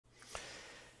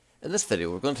In this video,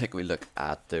 we're going to take a wee look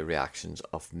at the reactions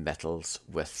of metals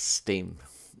with steam.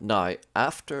 Now,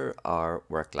 after our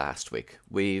work last week,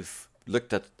 we've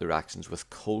looked at the reactions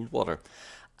with cold water,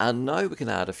 and now we can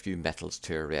add a few metals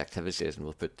to our reactivities and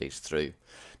we'll put these through.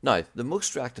 Now, the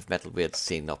most reactive metal we had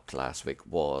seen up to last week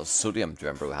was sodium. Do you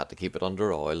remember we had to keep it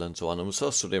under oil and so on, and we saw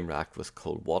sodium react with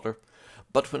cold water.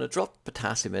 But when it dropped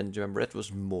potassium in, do you remember, it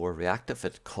was more reactive.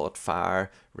 It caught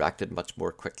fire, reacted much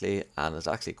more quickly, and is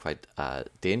actually quite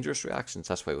dangerous reactions.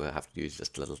 That's why we have to use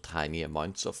just little tiny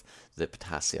amounts of the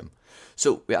potassium.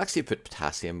 So we actually put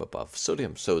potassium above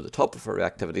sodium. So the top of our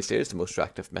reactivity series, the most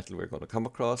reactive metal we're going to come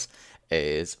across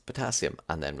is potassium,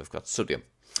 and then we've got sodium.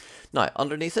 Now,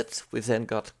 underneath it, we've then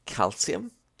got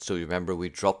calcium. So you remember we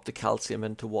dropped the calcium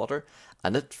into water,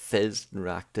 and it fizzed and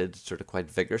reacted sort of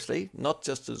quite vigorously, not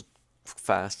just as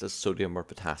fast as sodium or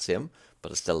potassium,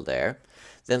 but it's still there.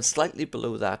 Then slightly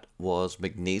below that was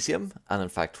magnesium, and in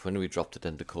fact when we dropped it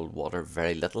into cold water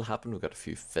very little happened. We got a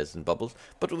few fizz and bubbles,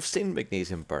 but we've seen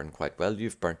magnesium burn quite well.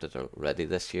 You've burnt it already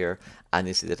this year, and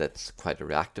you see that it's quite a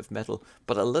reactive metal,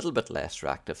 but a little bit less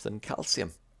reactive than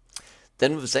calcium.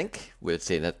 Then with zinc, we'd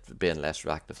seen it being less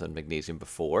reactive than magnesium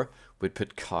before. We'd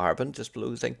put carbon just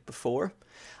below zinc before.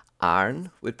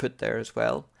 Iron we'd put there as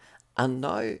well. And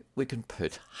now we can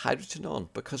put hydrogen on,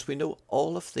 because we know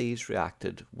all of these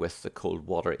reacted with the cold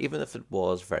water, even if it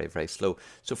was very, very slow.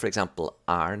 So for example,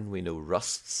 iron we know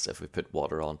rusts. If we put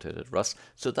water onto it, it rusts.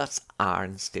 So that's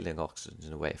iron stealing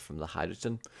oxygen away from the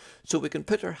hydrogen. So we can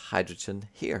put our hydrogen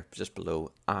here, just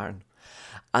below iron.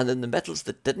 And in the metals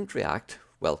that didn't react,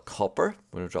 well, copper,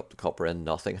 when we drop the copper in,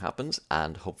 nothing happens.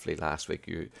 And hopefully last week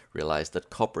you realised that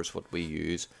copper is what we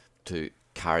use to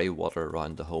carry water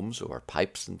around the home. So our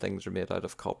pipes and things are made out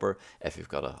of copper. If you've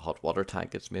got a hot water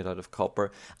tank, it's made out of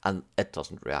copper, and it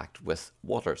doesn't react with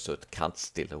water, so it can't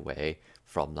steal away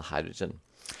from the hydrogen.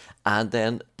 And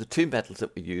then the two metals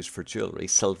that we use for jewellery,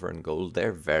 silver and gold,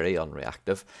 they're very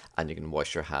unreactive, and you can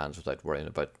wash your hands without worrying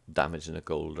about damaging a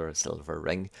gold or a silver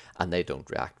ring, and they don't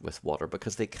react with water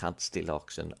because they can't steal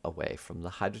oxygen away from the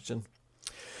hydrogen.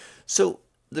 So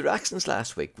the reactions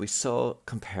last week we saw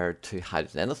compared to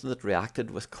hydrogen. Anything that reacted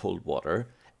with cold water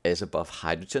is above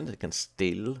hydrogen. It can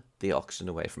steal the oxygen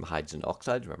away from hydrogen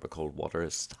oxide. Remember, cold water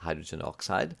is hydrogen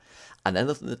oxide. And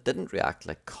anything that didn't react,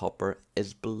 like copper,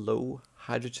 is below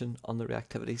hydrogen on the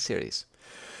reactivity series.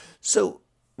 So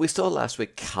we saw last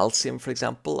week calcium, for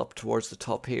example, up towards the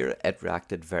top here. It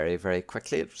reacted very, very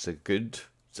quickly. It was a good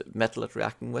metal at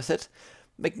reacting with it.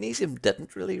 Magnesium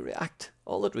didn't really react.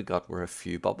 All that we got were a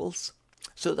few bubbles.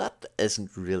 So that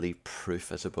isn't really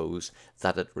proof, I suppose,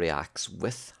 that it reacts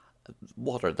with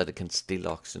water, that it can steal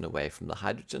oxygen away from the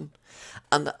hydrogen.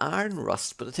 And the iron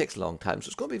rusts, but it takes a long time, so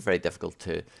it's going to be very difficult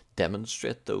to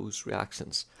demonstrate those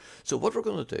reactions. So what we're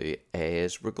going to do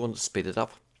is we're going to speed it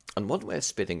up. And one way of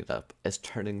speeding it up is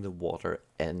turning the water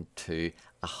into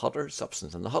a hotter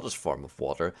substance. And the hottest form of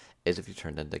water is if you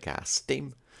turn it into gas,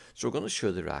 steam. So we're going to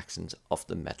show the reactions of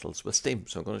the metals with steam.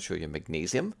 So I'm going to show you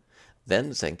magnesium,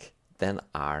 then zinc, then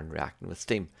iron reacting with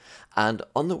steam. And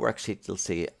on the worksheet you'll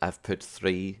see I've put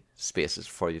 3 spaces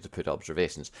for you to put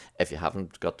observations. If you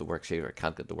haven't got the worksheet or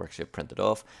can't get the worksheet printed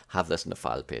off, have this in the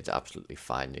file page, absolutely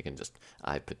fine. You can just,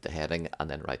 I put the heading and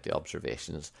then write the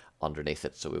observations underneath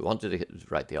it. So we want you to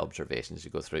write the observations as you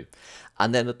go through.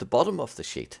 And then at the bottom of the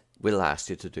sheet we'll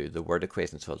ask you to do the word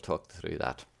equation, so I'll talk through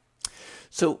that.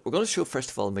 So we're going to show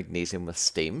first of all magnesium with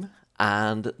steam,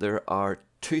 and there are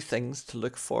 2 things to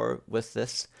look for with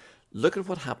this. Look at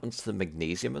what happens to the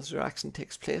magnesium as the reaction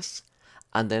takes place,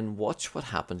 and then watch what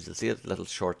happens. You'll see a little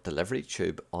short delivery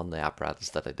tube on the apparatus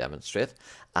that I demonstrate,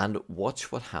 and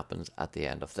watch what happens at the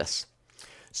end of this.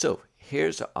 So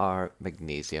here's our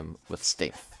magnesium with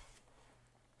steam.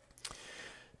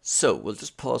 So we'll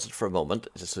just pause it for a moment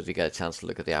just so you get a chance to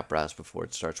look at the apparatus before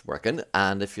it starts working.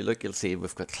 And if you look, you'll see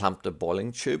we've got clamped a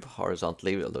boiling tube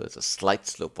horizontally, although there's a slight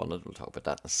slope on it. We'll talk about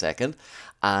that in a second.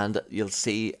 And you'll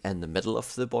see in the middle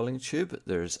of the boiling tube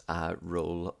there's a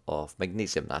roll of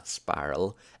magnesium. That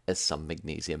spiral is some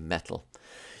magnesium metal.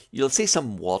 You'll see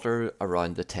some water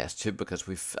around the test tube because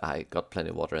we've got plenty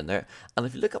of water in there. And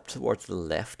if you look up towards the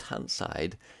left hand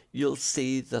side, you'll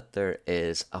see that there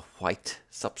is a white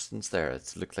substance there.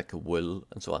 It looks like a wool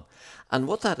and so on. And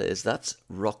what that is, that's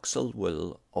Roxol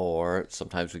wool, or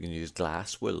sometimes we can use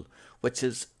glass wool, which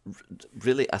is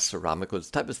really a ceramic wood. It's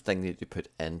the type of thing that you put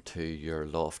into your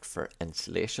loft for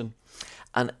insulation.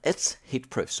 And it's heat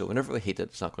proof, so whenever we heat it,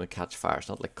 it's not going to catch fire. It's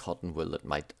not like cotton wool that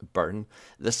might burn.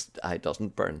 This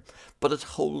doesn't burn, but it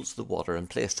holds the water in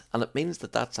place, and it means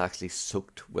that that's actually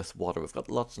soaked with water. We've got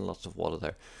lots and lots of water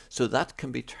there, so that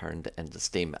can be turned into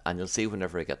steam. And you'll see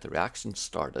whenever I get the reaction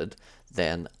started,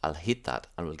 then I'll heat that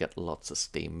and we'll get lots of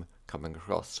steam coming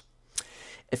across.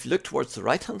 If you look towards the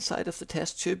right hand side of the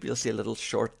test tube, you'll see a little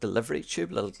short delivery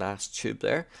tube, little glass tube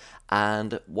there.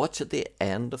 And watch at the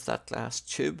end of that glass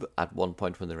tube. At one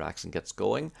point when the reaction gets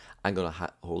going, I'm going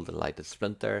to hold the lighted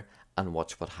splint there and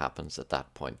watch what happens at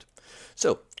that point.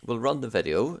 So we'll run the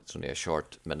video. It's only a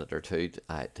short minute or two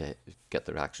to get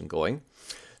the reaction going.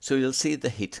 So you'll see the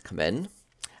heat come in,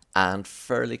 and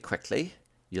fairly quickly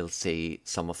you'll see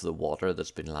some of the water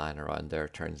that's been lying around there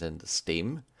turns into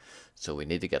steam. So we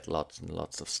need to get lots and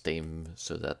lots of steam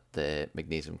so that the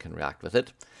magnesium can react with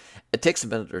it. It takes a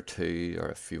minute or two or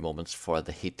a few moments for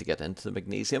the heat to get into the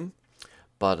magnesium,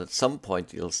 but at some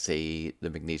point you'll see the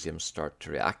magnesium start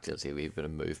to react. You'll see a wee bit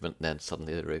of movement, and then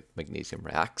suddenly the magnesium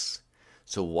reacts.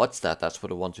 So what's that? That's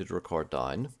what I want you to record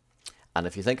down. And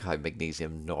if you think how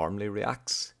magnesium normally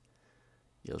reacts,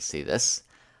 you'll see this.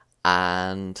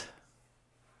 And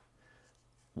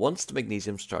once the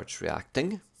magnesium starts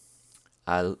reacting,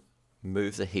 I'll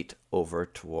move the heat over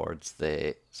towards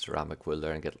the ceramic wool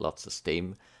there and get lots of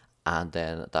steam, and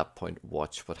then at that point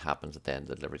watch what happens at the end of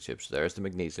the delivery tube. So there's the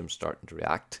magnesium starting to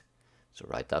react, so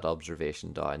write that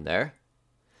observation down there,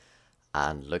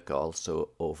 and look also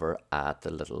over at the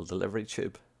little delivery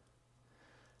tube,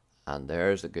 and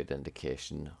there's a good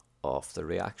indication of the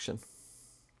reaction.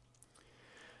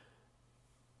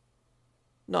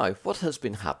 Now what has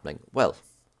been happening? Well,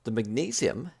 the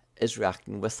magnesium is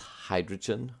reacting with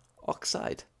hydrogen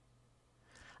oxide.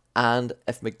 And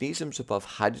if magnesium is above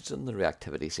hydrogen in the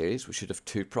reactivity series, we should have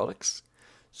two products.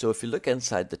 So if you look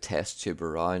inside the test tube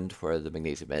around where the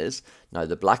magnesium is, now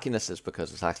the blackiness is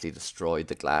because it's actually destroyed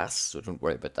the glass, so don't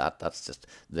worry about that. That's just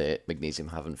the magnesium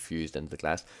having fused into the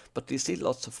glass. But do you see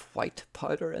lots of white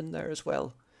powder in there as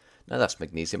well? Now that's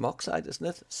magnesium oxide, isn't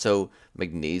it? So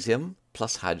magnesium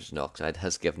plus hydrogen oxide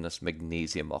has given us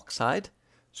magnesium oxide.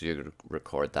 So you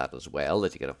record that as well,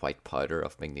 that you get a white powder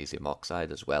of magnesium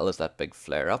oxide as well as that big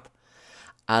flare up.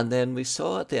 And then we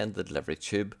saw at the end of the delivery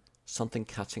tube something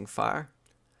catching fire.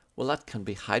 Well, that can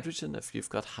be hydrogen. If you've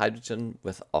got hydrogen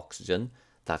with oxygen,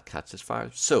 that catches fire.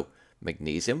 So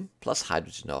magnesium plus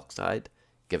hydrogen oxide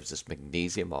gives us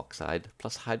magnesium oxide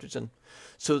plus hydrogen.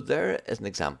 So there is an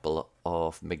example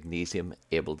of magnesium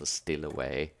able to steal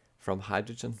away from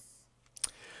hydrogen.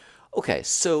 Okay,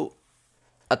 so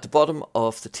at the bottom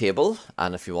of the table,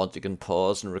 and if you want you can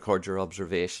pause and record your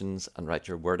observations and write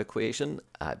your word equation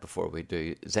before we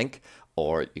do zinc,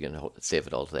 or you can save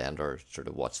it all to the end or sort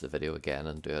of watch the video again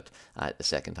and do it the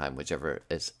second time, whichever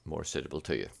is more suitable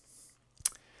to you.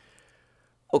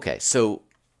 Okay, so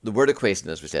the word equation,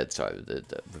 as we said, sorry,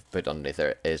 we've put underneath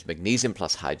there, is magnesium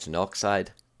plus hydrogen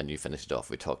oxide, and you finish it off.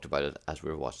 We talked about it as we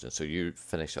were watching it, so you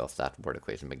finish off that word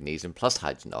equation. Magnesium plus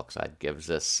hydrogen oxide gives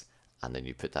us, and then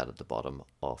you put that at the bottom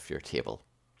of your table.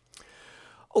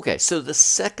 Okay, so the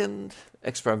second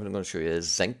experiment I'm going to show you is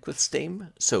zinc with steam.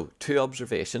 So two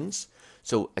observations.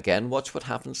 So again, watch what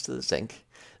happens to the zinc.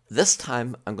 This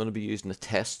time I'm going to be using a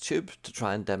test tube to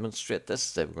try and demonstrate this.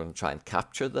 So we're going to try and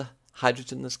capture the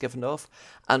hydrogen that's given off,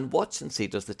 and watch and see,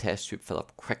 does the test tube fill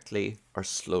up quickly or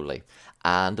slowly?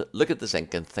 And look at the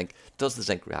zinc and think, does the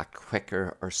zinc react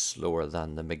quicker or slower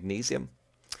than the magnesium?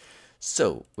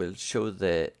 So we'll show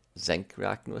the zinc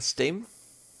reacting with steam.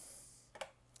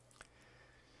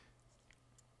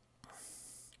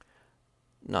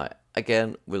 Now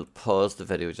again, we'll pause the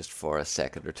video just for a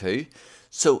second or two.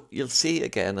 So you'll see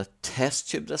again a test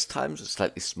tube this time, so a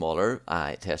slightly smaller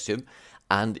test tube.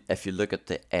 And if you look at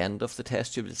the end of the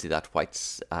test tube, you'll see that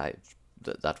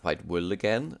white wool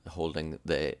again holding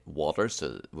the water so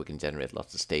that we can generate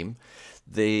lots of steam.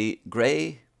 The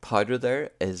grey powder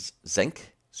there is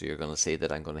zinc, so you're going to see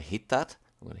that I'm going to heat that.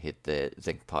 I'm going to heat the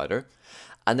zinc powder.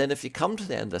 And then if you come to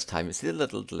the end this time, you see the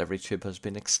little delivery tube has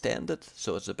been extended,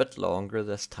 so it's a bit longer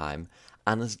this time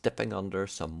and is dipping under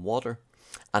some water.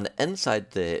 And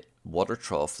inside the water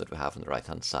trough that we have on the right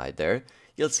hand side there,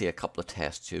 you'll see a couple of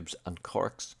test tubes and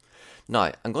corks.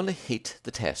 Now I'm going to heat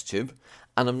the test tube,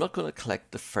 and I'm not going to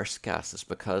collect the first gases,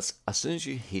 because as soon as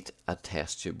you heat a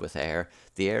test tube with air,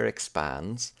 the air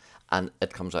expands and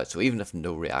it comes out. So even if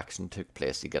no reaction took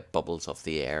place, you get bubbles of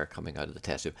the air coming out of the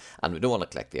test tube. And we don't want to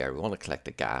collect the air, we want to collect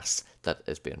the gas that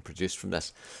is being produced from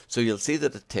this. So you'll see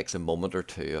that it takes a moment or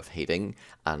two of heating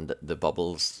and the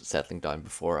bubbles settling down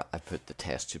before I put the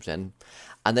test tubes in.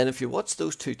 And then if you watch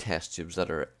those two test tubes that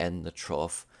are in the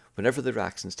trough, whenever the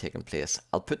reaction's taking place,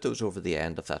 I'll put those over the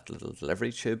end of that little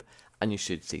delivery tube, and you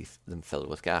should see them fill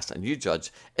with gas. And you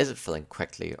judge, is it filling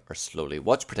quickly or slowly?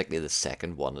 Watch particularly the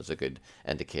second one as a good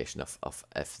indication of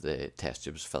if the test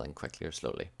tube is filling quickly or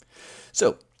slowly.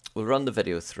 So we'll run the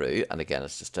video through, and again,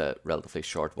 it's just a relatively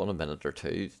short one, a minute or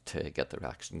two to get the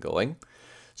reaction going.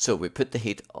 So we put the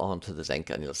heat onto the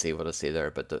zinc, and you'll see what I say there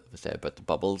about the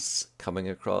bubbles coming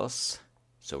across.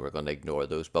 So we're going to ignore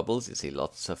those bubbles. You see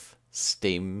lots of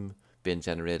steam being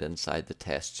generated inside the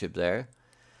test tube there,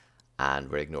 and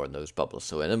we're ignoring those bubbles.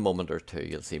 So in a moment or two,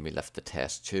 you'll see me lift the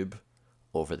test tube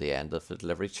over the end of the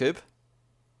delivery tube,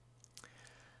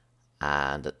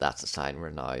 and that's a sign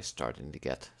we're now starting to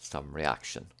get some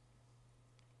reaction.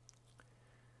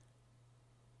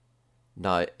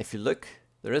 Now if you look,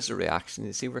 there is a reaction.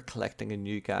 You see we're collecting a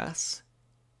new gas,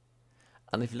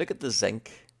 and if you look at the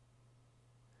zinc,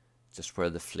 just where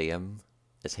the flame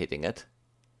is heating it,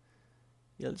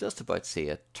 you'll just about see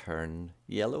it turn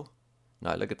yellow.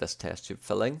 Now look at this test tube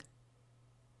filling.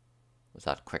 Was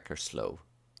that quick or slow?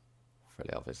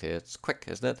 Fairly obviously it's quick,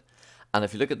 isn't it? And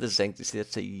if you look at the zinc, you see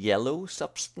it's a yellow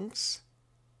substance.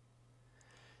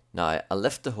 Now I'll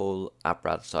lift the whole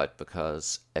apparatus out,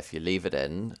 because if you leave it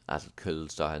in, as it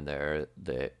cools down there,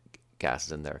 the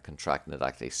gases in there contract and it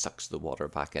actually sucks the water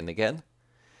back in again.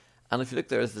 And if you look,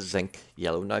 there's the zinc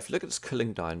yellow. Now if you look at it's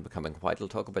cooling down, becoming white, I'll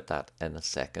talk about that in a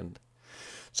second.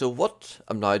 So what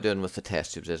I'm now doing with the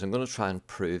test tubes is I'm going to try and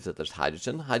prove that there's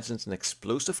hydrogen. Hydrogen's an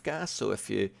explosive gas, so if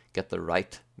you get the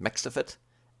right mix of it,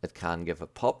 it can give a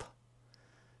pop.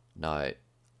 Now,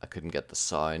 I couldn't get the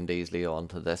sound easily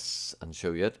onto this and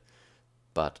show you it,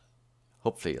 but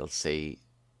hopefully you'll see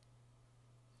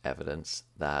evidence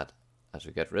that as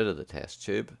we get rid of the test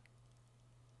tube,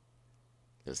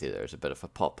 you'll see there's a bit of a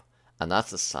pop, and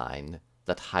that's a sign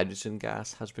that hydrogen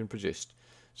gas has been produced.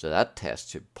 So that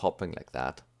test tube popping like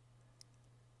that,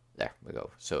 there we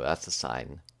go. So that's a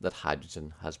sign that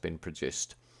hydrogen has been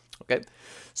produced. Okay,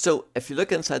 so if you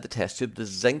look inside the test tube, the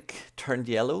zinc turned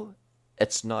yellow,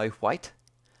 it's now white.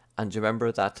 And you remember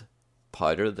that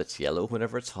powder that's yellow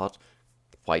whenever it's hot,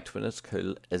 white when it's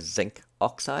cool, is zinc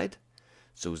oxide.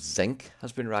 So zinc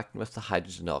has been reacting with the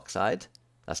hydrogen oxide,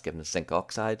 that's given us zinc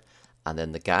oxide, and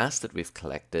then the gas that we've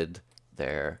collected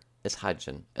there is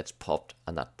hydrogen. It's popped,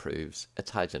 and that proves it's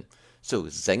hydrogen. So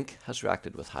zinc has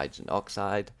reacted with hydrogen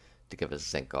oxide to give us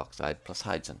zinc oxide plus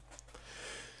hydrogen.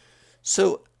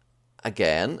 So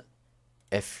again,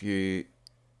 if you,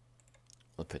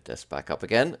 I'll put this back up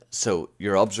again. So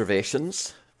your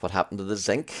observations, what happened to the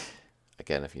zinc?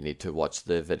 Again, if you need to watch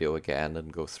the video again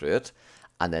and go through it.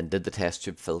 And then did the test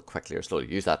tube fill quickly or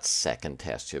slowly? Use that second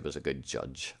test tube as a good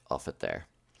judge of it there.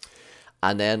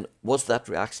 And then, was that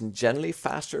reaction generally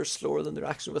faster or slower than the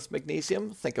reaction with magnesium?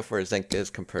 Think of where zinc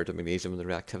is compared to magnesium in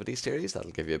the reactivity series.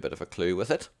 That'll give you a bit of a clue with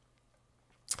it.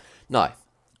 Now,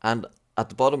 and at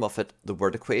the bottom of it, the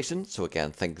word equation. So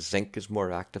again, think zinc is more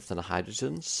reactive than a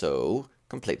hydrogen. So,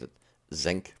 complete it.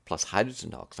 Zinc plus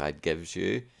hydrogen oxide gives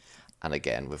you, and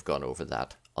again, we've gone over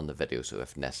that on the video. So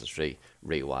if necessary,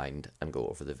 rewind and go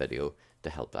over the video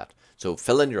to help that. So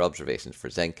fill in your observations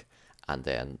for zinc, and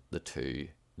then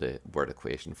the word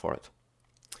equation for it.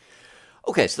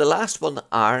 Okay, so the last one,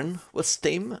 iron with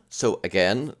steam. So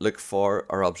again, look for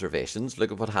our observations.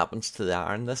 Look at what happens to the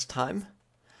iron this time.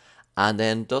 And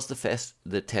then does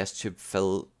the test tube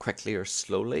fill quickly or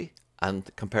slowly?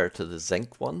 And compare it to the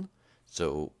zinc one.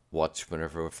 So watch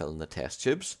whenever we're filling the test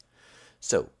tubes.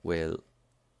 So we'll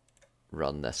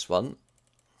run this one.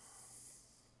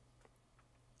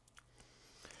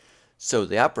 So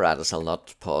the apparatus, I'll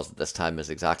not pause at this time,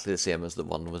 is exactly the same as the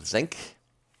one with zinc.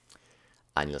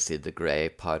 And you'll see the grey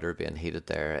powder being heated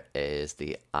there is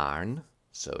the iron.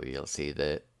 So you'll see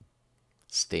the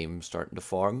steam starting to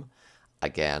form.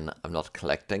 Again, I'm not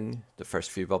collecting the first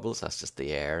few bubbles, that's just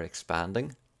the air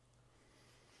expanding.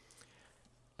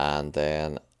 And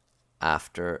then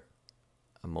after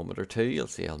a moment or two, you'll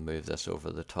see I'll move this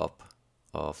over the top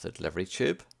of the delivery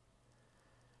tube.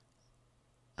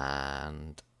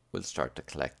 And we'll start to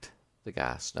collect the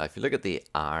gas. Now if you look at the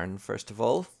iron first of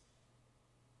all,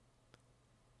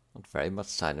 not very much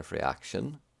sign of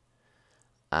reaction.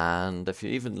 And if you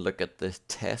even look at the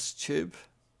test tube,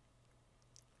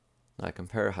 now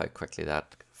compare how quickly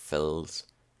that fills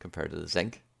compared to the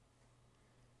zinc.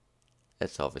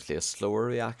 It's obviously a slower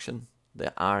reaction.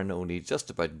 The iron only just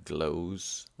about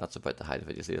glows. That's about the height of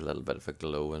it. You see a little bit of a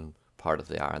glow in part of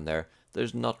the iron there.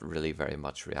 There's not really very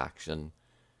much reaction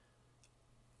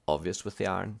obvious with the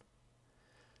iron.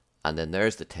 And then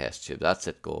there's the test tube. That's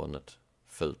it going at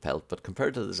full pelt. But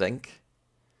compared to the zinc,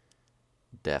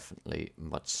 definitely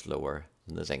much slower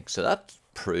than the zinc. So that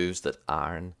proves that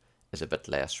iron is a bit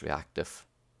less reactive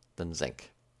than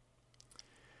zinc.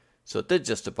 So it did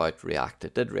just about react.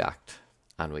 It did react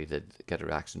and we did get a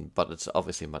reaction, but it's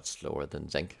obviously much slower than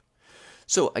zinc.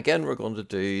 So again, we're going to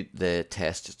do the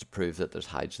test just to prove that there's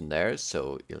hydrogen there.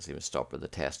 So you'll see me stop with the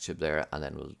test tube there, and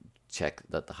then we'll check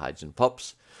that the hydrogen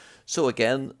pops. So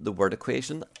again, the word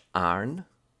equation, iron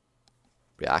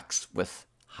reacts with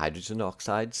hydrogen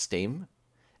oxide, steam.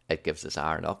 It gives us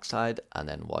iron oxide, and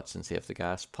then watch and see if the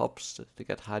gas pops to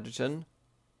get hydrogen.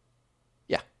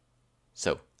 Yeah,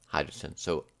 so hydrogen.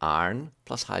 So iron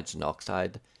plus hydrogen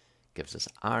oxide gives us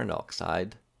iron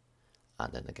oxide,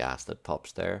 and then the gas that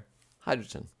pops there,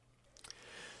 hydrogen.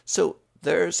 So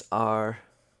there's our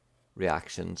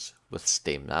reactions with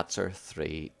steam. That's our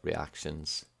 3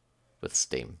 reactions with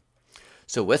steam.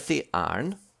 So with the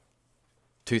iron,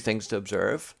 2 things to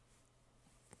observe.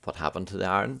 What happened to the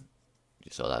iron?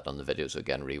 You saw that on the video, so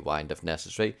again, rewind if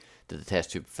necessary. Did the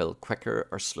test tube fill quicker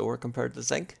or slower compared to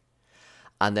zinc?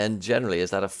 And then generally,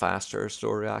 is that a faster or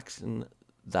slower reaction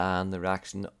than the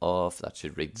reaction of, that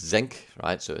should read zinc,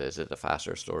 right? So is it a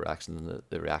faster or slower reaction than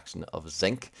the reaction of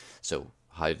zinc? So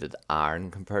how did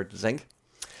iron compare to zinc?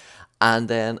 And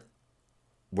then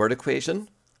word equation,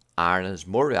 iron is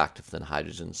more reactive than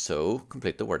hydrogen, so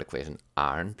complete the word equation.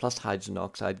 Iron plus hydrogen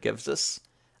oxide gives us,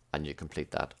 and you complete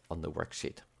that on the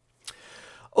worksheet.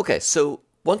 Okay, so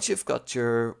once you've got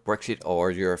your worksheet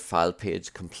or your file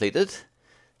page completed,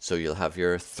 so you'll have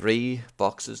your 3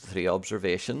 boxes, 3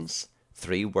 observations,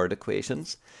 3 word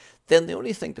equations. Then the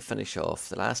only thing to finish off,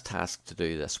 the last task to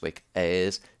do this week,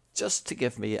 is just to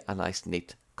give me a nice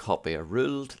neat copy, a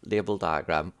ruled label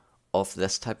diagram of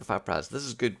this type of apparatus. This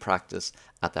is good practice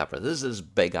at the apparatus. This is as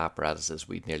big apparatus as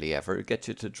we'd nearly ever get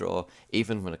you to draw,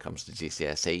 even when it comes to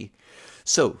GCSE.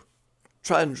 So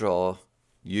try and draw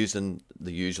using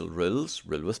the usual rules,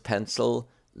 rule with pencil,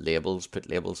 labels, put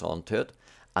labels onto it.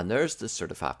 And there's this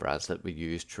sort of apparatus that we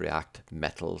use to react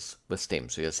metals with steam.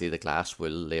 So you'll see the glass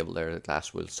wool label there, the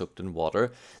glass wool soaked in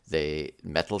water, the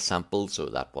metal sample, so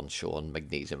that one's showing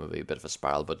magnesium, a wee bit of a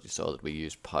spiral, but you saw that we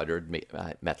use powdered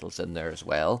metals in there as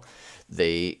well.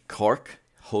 The cork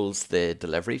holds the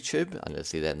delivery tube, and you'll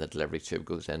see then the delivery tube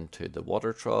goes into the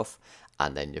water trough,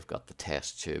 and then you've got the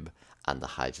test tube, and the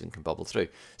hydrogen can bubble through.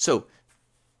 So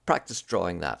practice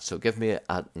drawing that. So give me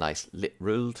a nice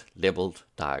ruled, labelled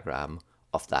diagram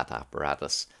of that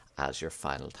apparatus as your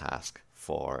final task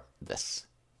for this.